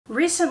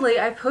Recently,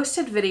 I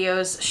posted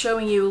videos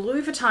showing you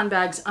Louis Vuitton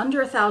bags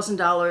under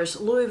 $1,000,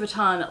 Louis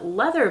Vuitton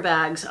leather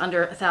bags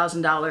under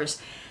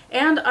 $1,000,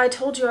 and I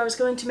told you I was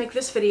going to make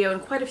this video,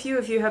 and quite a few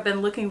of you have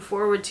been looking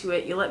forward to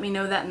it. You let me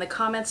know that in the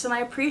comments, and I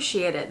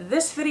appreciate it.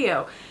 This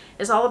video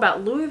is all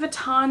about Louis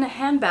Vuitton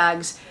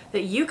handbags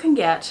that you can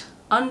get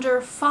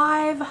under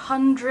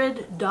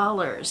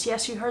 $500.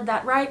 Yes, you heard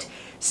that right.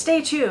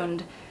 Stay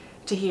tuned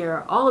to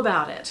hear all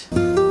about it.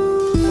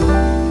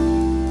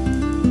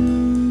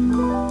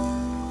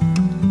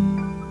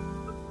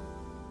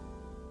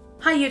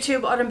 Hi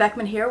YouTube, Autumn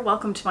Beckman here.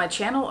 Welcome to my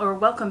channel, or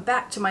welcome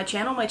back to my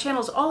channel. My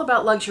channel is all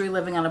about luxury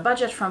living on a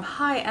budget, from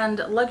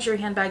high-end luxury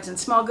handbags and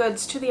small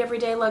goods to the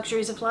everyday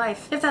luxuries of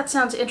life. If that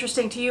sounds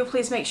interesting to you,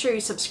 please make sure you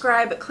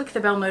subscribe, click the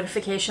bell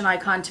notification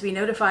icon to be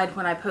notified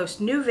when I post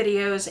new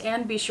videos,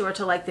 and be sure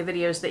to like the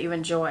videos that you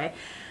enjoy.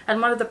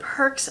 And one of the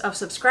perks of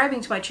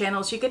subscribing to my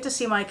channel is you get to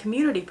see my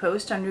community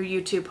post on your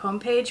YouTube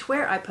homepage,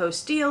 where I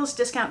post deals,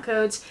 discount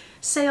codes,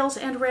 sales,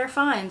 and rare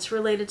finds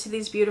related to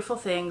these beautiful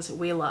things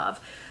we love.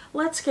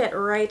 Let's get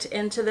right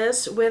into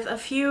this with a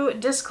few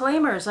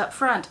disclaimers up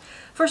front.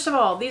 First of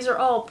all, these are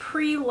all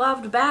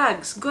pre-loved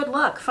bags. Good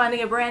luck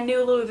finding a brand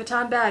new Louis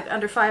Vuitton bag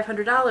under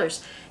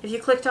 $500. If you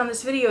clicked on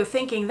this video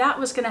thinking that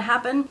was going to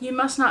happen, you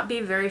must not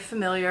be very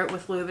familiar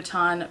with Louis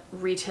Vuitton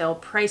retail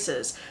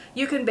prices.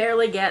 You can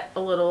barely get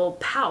a little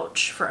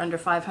pouch for under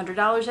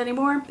 $500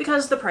 anymore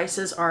because the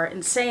prices are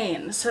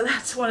insane. So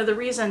that's one of the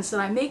reasons that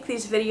I make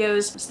these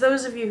videos, so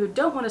those of you who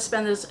don't want to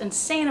spend those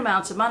insane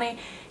amounts of money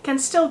can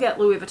still get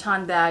Louis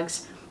Vuitton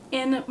bags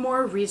in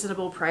more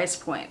reasonable price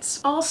points.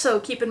 Also,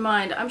 keep in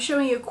mind, I'm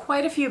showing you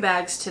quite a few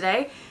bags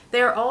today.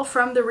 They're all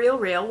from The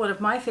RealReal, one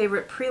of my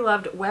favorite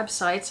pre-loved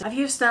websites. I've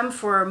used them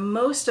for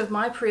most of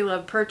my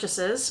pre-loved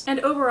purchases, and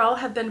overall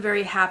have been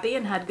very happy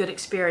and had good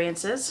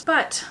experiences.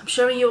 But I'm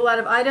showing you a lot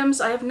of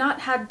items. I have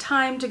not had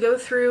time to go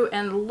through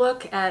and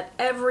look at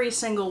every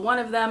single one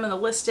of them, and the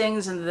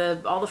listings,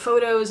 and all the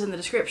photos, and the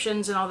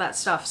descriptions, and all that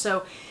stuff.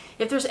 So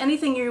if there's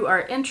anything you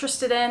are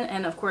interested in,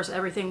 and of course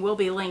everything will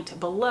be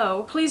linked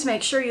below, please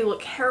make sure you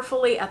look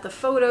carefully at the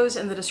photos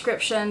and the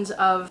descriptions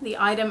of the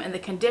item and the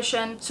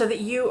condition so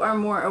that you are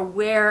more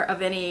aware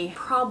of any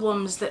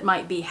problems that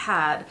might be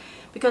had.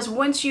 Because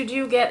once you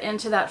do get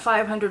into that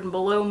 500 and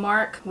below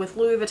mark with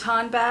Louis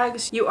Vuitton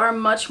bags, you are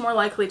much more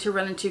likely to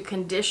run into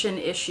condition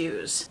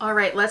issues. All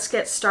right, let's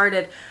get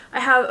started.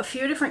 I have a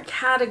few different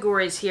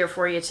categories here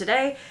for you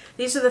today.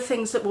 These are the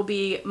things that will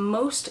be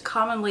most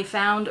commonly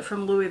found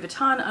from Louis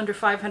Vuitton under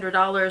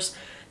 $500.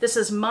 This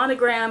is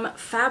monogram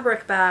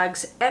fabric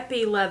bags,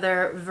 epi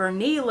leather,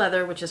 vernis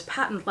leather, which is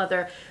patent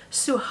leather,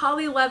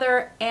 Suhali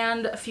leather,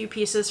 and a few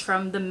pieces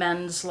from the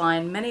men's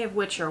line, many of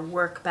which are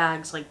work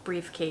bags like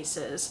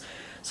briefcases.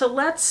 So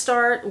let's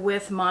start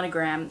with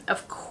monogram.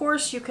 Of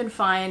course, you can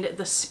find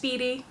the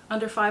Speedy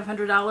under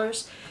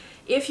 $500.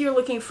 If you're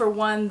looking for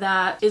one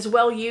that is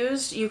well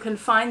used, you can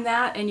find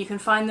that, and you can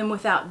find them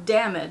without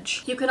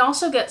damage. You can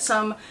also get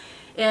some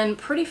in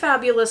pretty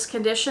fabulous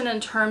condition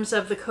in terms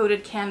of the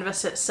coated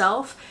canvas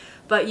itself,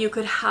 but you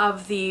could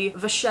have the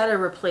vachetta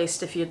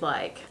replaced if you'd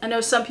like. I know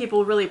some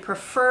people really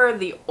prefer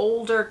the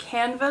older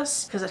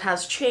canvas because it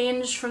has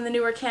changed from the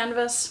newer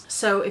canvas.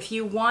 So if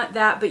you want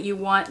that but you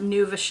want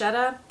new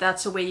vachetta,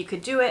 that's a way you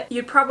could do it.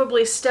 You'd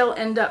probably still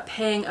end up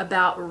paying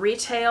about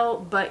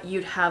retail, but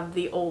you'd have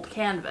the old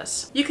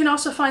canvas. You can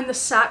also find the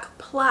sac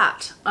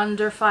plat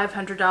under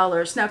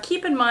 $500. Now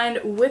keep in mind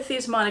with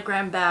these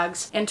monogram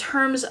bags, in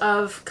terms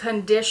of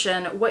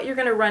condition, what you're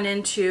going to run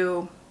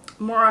into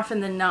more often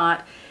than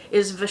not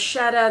is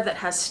vachetta that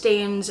has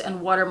stains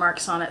and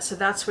watermarks on it. So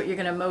that's what you're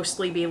going to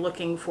mostly be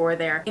looking for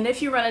there. And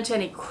if you run into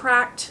any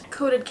cracked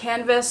coated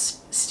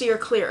canvas, steer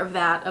clear of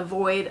that.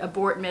 Avoid,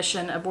 abort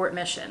mission, abort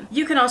mission.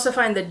 You can also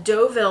find the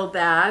Deauville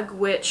bag,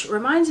 which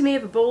reminds me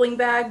of a bowling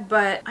bag,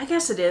 but I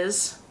guess it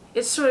is.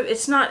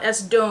 It's not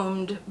as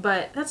domed,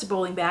 but that's a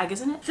bowling bag,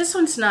 isn't it? This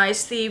one's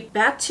nice. The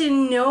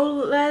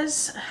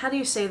Batignolles, how do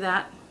you say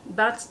that?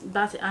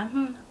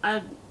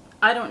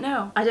 I don't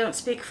know. I don't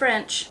speak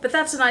French, but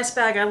that's a nice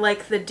bag. I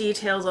like the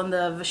details on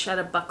the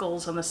vachetta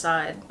buckles on the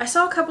side. I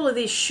saw a couple of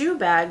these shoe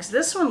bags.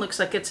 This one looks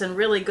like it's in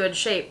really good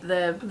shape.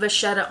 The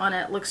vachetta on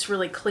it looks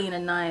really clean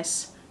and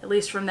nice, at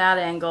least from that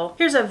angle.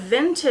 Here's a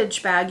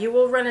vintage bag. You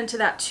will run into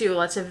that too.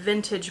 Lots of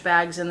vintage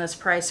bags in this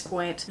price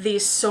point. The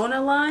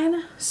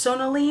Sonaline,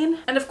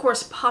 and of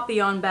course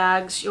Papillon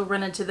bags. You'll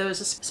run into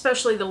those,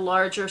 especially the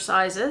larger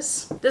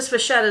sizes. This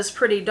vachetta is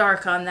pretty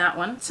dark on that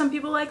one. Some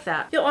people like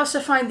that. You'll also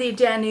find the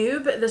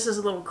Danube. This is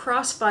a little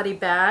crossbody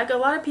bag. A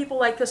lot of people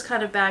like this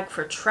kind of bag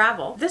for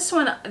travel. This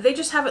one, they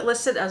just have it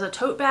listed as a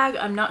tote bag.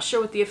 I'm not sure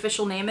what the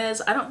official name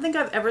is. I don't think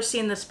I've ever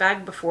seen this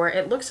bag before.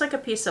 It looks like a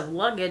piece of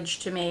luggage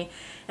to me,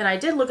 and I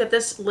did look at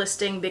this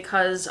listing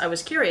because I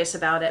was curious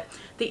about it.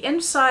 The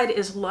inside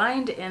is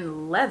lined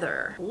in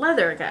leather.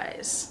 Leather,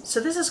 guys. So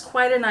this is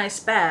quite a nice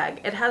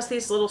bag. It has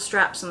these little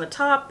straps on the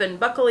top and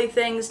buckly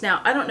things. Now,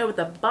 I don't know what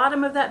the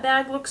bottom of that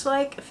bag looks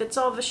like. If it's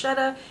all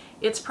vachetta,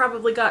 it's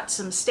probably got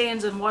some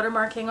stains and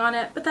watermarking on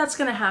it, but that's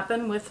gonna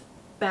happen with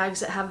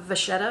bags that have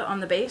vachetta on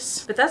the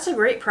base. But that's a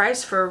great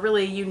price for a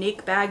really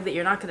unique bag that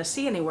you're not going to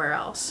see anywhere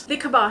else. The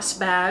Cabas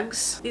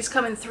bags. These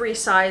come in 3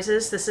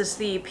 sizes. This is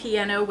the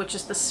Piano, which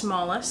is the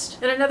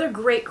smallest. And another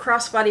great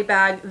crossbody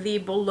bag, the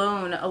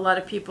Boulogne. A lot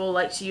of people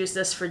like to use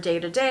this for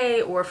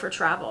day-to-day or for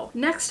travel.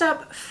 Next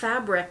up,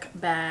 fabric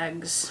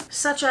bags,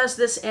 such as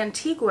this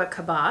Antigua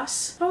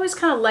Cabas. I've always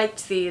kind of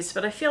liked these,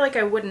 but I feel like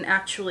I wouldn't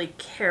actually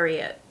carry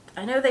it.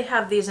 I know they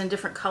have these in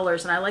different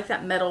colors, and I like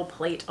that metal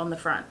plate on the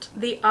front.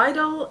 The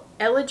Idol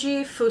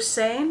Elegy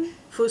Fusain,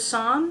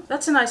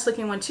 that's a nice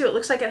looking one too. It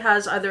looks like it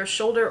has either a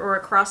shoulder or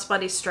a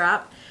crossbody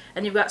strap,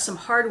 and you've got some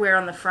hardware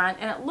on the front,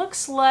 and it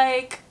looks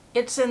like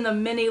it's in the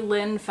mini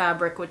lin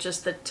fabric, which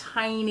is the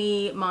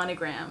tiny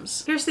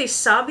monograms. Here's the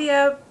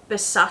Sabia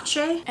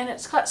Besace, and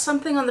it's got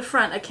something on the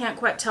front. I can't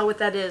quite tell what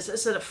that is.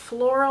 Is it a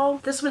floral?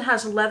 This one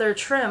has leather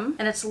trim,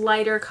 and it's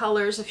lighter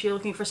colors if you're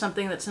looking for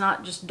something that's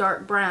not just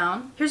dark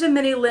brown. Here's a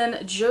mini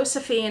lin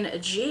Josephine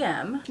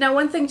GM. Now,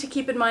 one thing to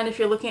keep in mind if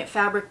you're looking at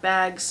fabric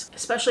bags,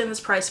 especially in this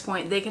price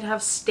point, they could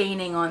have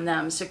staining on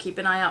them, so keep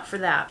an eye out for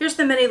that. Here's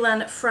the mini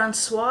lin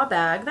Francois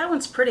bag. That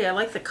one's pretty. I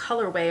like the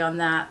colorway on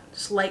that.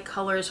 Just light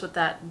colors with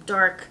that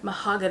dark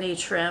mahogany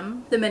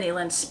trim. The mini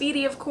lin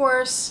Speedy, of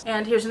course.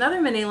 And here's another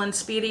mini lin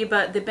Speedy,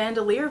 but the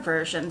bandolier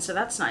version, so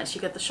that's nice. You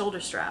get the shoulder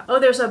strap. Oh,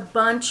 there's a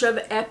bunch of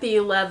epi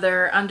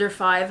leather under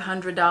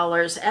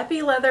 $500.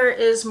 Epi leather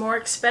is more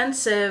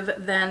expensive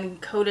than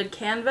coated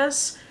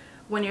canvas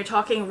when you're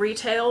talking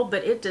retail,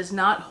 but it does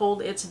not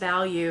hold its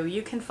value.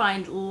 You can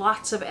find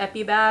lots of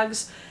epi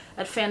bags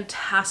at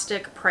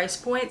fantastic price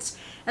points,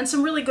 and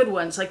some really good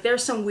ones. Like,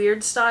 there's some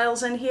weird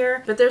styles in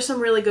here, but there's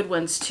some really good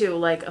ones too.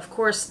 Like, of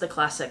course, the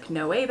classic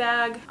Noé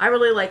bag. I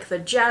really like the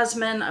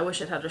Jasmine. I wish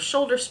it had a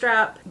shoulder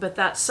strap, but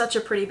that's such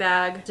a pretty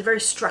bag. It's a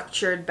very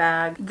structured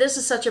bag. This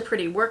is such a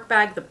pretty work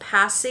bag. The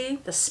Passy,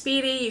 the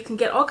Speedy. You can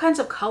get all kinds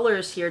of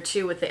colors here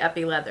too with the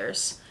epi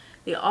leathers.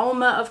 The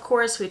Alma, of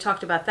course, we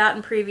talked about that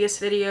in previous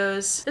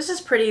videos. This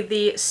is pretty.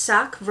 The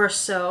Sac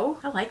Verso,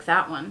 I like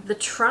that one. The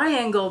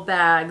Triangle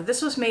bag,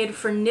 this was made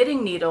for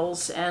knitting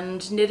needles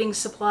and knitting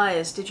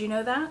supplies. Did you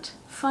know that?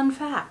 Fun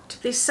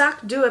fact. The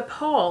Sac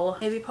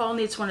d'Épaule, maybe Paul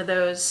needs one of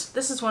those.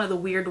 This is one of the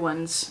weird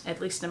ones, at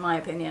least in my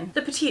opinion.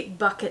 The Petite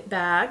Bucket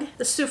bag.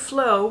 The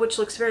Soufflot, which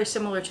looks very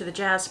similar to the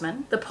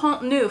Jasmine. The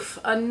Pont Neuf,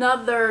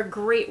 another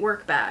great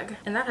work bag.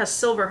 And that has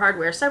silver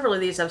hardware. Several of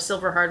these have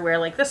silver hardware,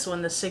 like this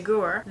one, the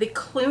Ségur. The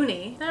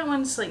Cluny, that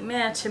one's like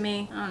meh to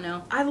me. I don't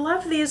know. I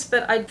love these,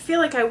 but I feel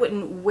like I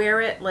wouldn't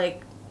wear it.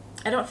 Like,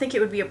 I don't think it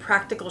would be a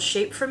practical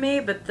shape for me,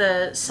 but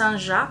the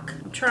Saint-Jacques,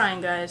 I'm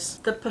trying, guys.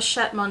 The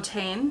Pochette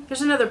Montaigne.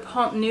 Here's another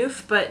Pont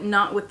Neuf, but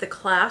not with the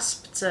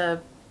clasp. It's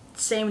a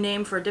same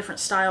name for a different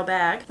style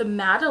bag. The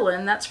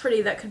Madeleine, that's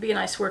pretty. That could be a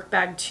nice work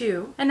bag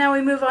too. And now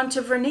we move on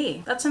to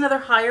Vernis. That's another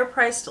higher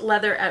priced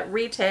leather at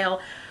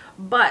retail,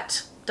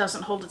 but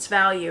doesn't hold its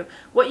value.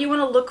 What you want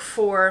to look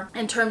for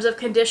in terms of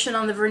condition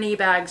on the Vernis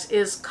bags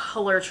is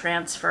color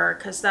transfer,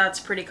 because that's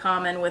pretty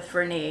common with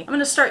Vernis. I'm going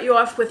to start you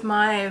off with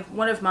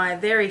one of my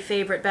very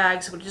favorite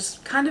bags, which has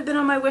kind of been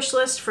on my wish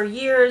list for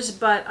years,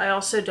 but I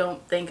also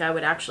don't think I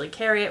would actually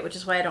carry it, which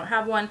is why I don't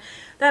have one.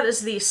 That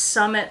is the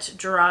Summit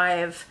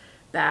Drive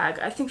bag.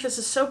 I think this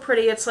is so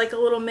pretty. It's like a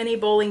little mini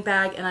bowling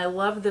bag, and I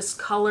love this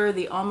color,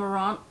 the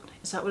Amarant.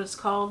 Is that what it's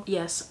called?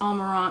 Yes,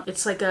 Amarant.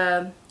 It's like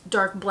a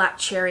dark black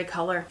cherry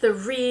color. The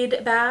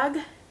Reed bag.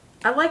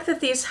 I like that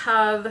these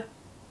have,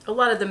 a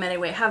lot of them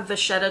anyway, have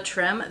vachetta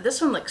trim.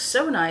 This one looks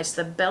so nice.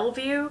 The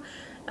Bellevue,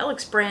 that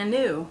looks brand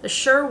new. The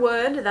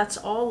Sherwood, that's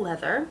all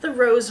leather. The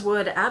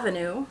Rosewood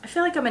Avenue. I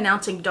feel like I'm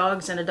announcing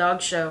dogs in a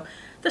dog show.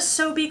 The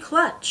Sobe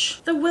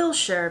Clutch, the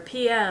Wilshire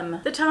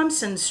PM, the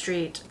Thompson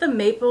Street, the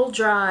Maple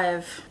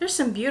Drive. There's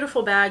some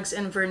beautiful bags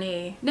in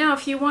Vernis. Now,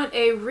 if you want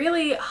a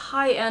really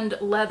high-end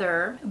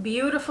leather,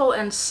 beautiful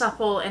and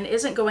supple, and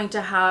isn't going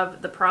to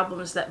have the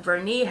problems that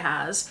Vernis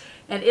has,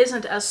 and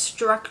isn't as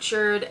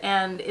structured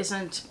and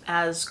isn't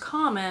as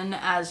common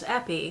as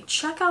Epi,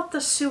 check out the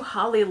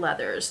Suhali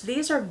leathers.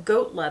 These are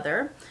goat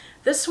leather.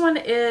 This one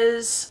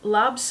is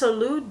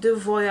L'Absolu de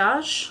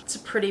Voyage. It's a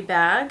pretty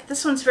bag.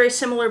 This one's very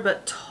similar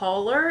but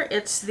taller.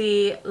 It's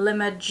the Le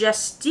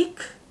Majestic,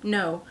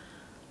 no,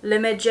 Le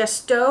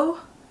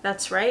Majesto,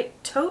 that's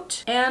right,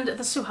 tote. And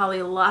the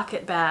Suhali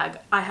locket bag.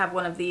 I have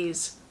one of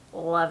these.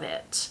 Love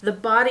it. The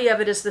body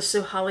of it is the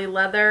Suhali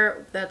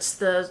leather. That's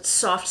the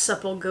soft,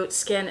 supple goat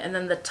skin. And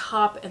then the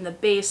top and the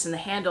base and the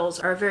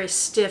handles are very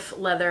stiff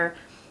leather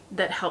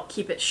that help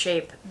keep its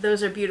shape.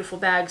 Those are beautiful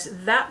bags.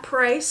 That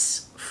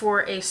price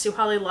for a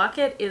Suhali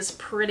locket is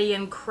pretty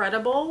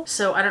incredible.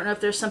 So I don't know if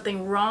there's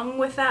something wrong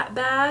with that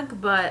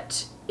bag,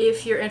 but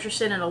if you're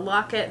interested in a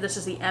locket, this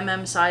is the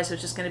MM size,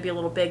 which is going to be a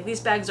little big. These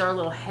bags are a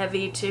little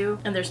heavy too,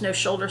 and there's no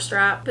shoulder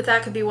strap, but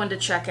that could be one to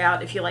check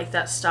out if you like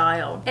that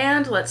style.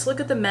 And let's look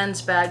at the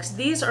men's bags.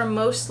 These are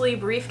mostly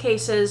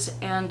briefcases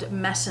and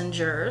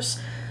messengers.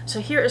 So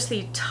here is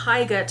the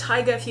Taiga.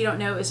 Taiga, if you don't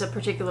know, is a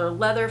particular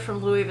leather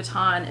from Louis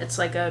Vuitton. It's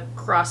like a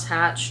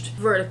cross-hatched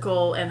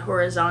vertical and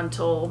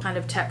horizontal kind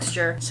of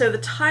texture. So the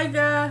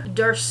Taiga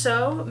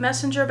Durceau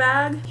messenger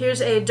bag. Here's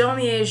a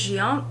Damier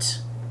Géant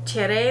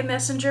Terre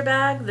messenger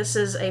bag. This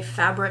is a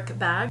fabric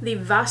bag. The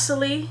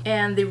Vasily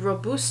and the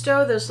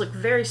Robusto, those look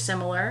very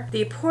similar.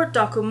 The Porte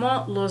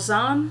Document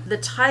Lausanne, the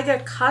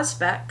Tiger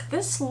Kazbek.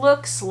 This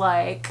looks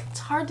like, it's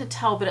hard to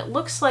tell, but it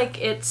looks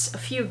like it's a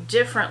few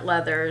different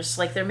leathers,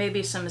 like there may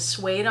be some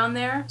suede on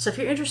there. So if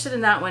you're interested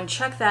in that one,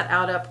 check that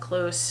out up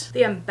close.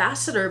 The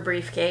Ambassador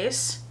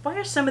briefcase. Why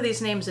are some of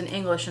these names in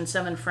English and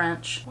some in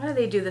French? Why do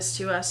they do this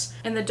to us?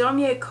 And the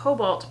Daumier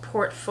Cobalt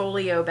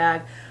portfolio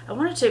bag. I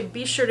wanted to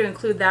be sure to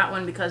include that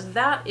one because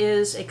that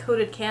is a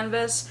coated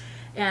canvas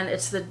and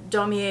it's the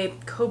Daumier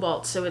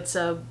Cobalt, so it's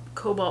a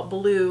cobalt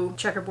blue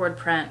checkerboard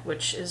print,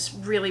 which is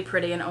really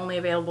pretty and only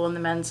available in the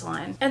men's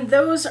line. And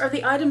those are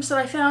the items that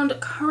I found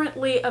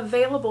currently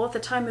available at the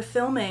time of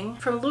filming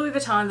from Louis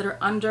Vuitton that are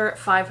under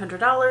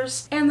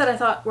 $500 and that I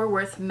thought were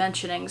worth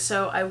mentioning.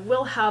 So I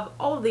will have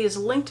all of these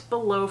linked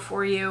below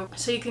for you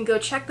so you can go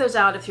check those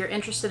out if you're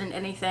interested in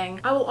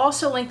anything. I will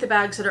also link the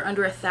bags that are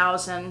under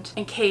 $1,000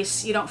 in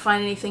case you don't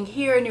find anything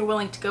here and you're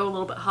willing to go a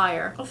little bit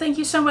higher. Well, thank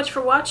you so much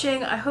for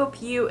watching. I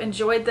hope you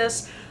enjoyed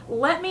this.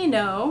 Let me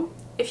know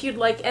if you'd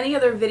like any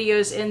other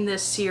videos in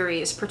this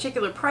series,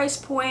 particular price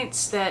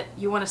points that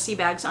you want to see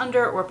bags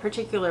under, or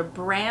particular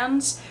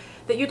brands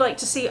that you'd like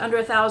to see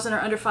under $1,000 or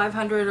under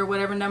 $500 or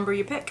whatever number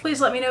you pick.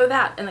 Please let me know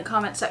that in the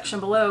comment section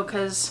below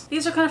because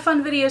these are kind of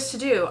fun videos to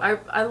do.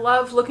 I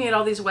love looking at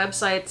all these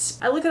websites.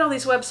 I look at all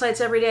these websites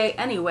every day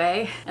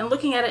anyway, and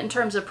looking at it in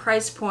terms of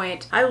price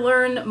point, I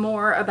learn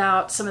more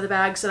about some of the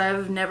bags that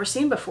I've never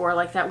seen before,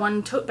 like that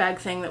one tote bag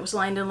thing that was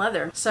lined in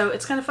leather. So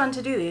it's kind of fun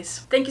to do these.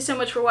 Thank you so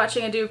much for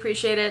watching. I do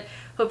appreciate it.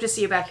 Hope to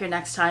see you back here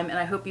next time, and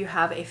I hope you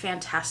have a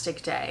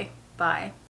fantastic day. Bye.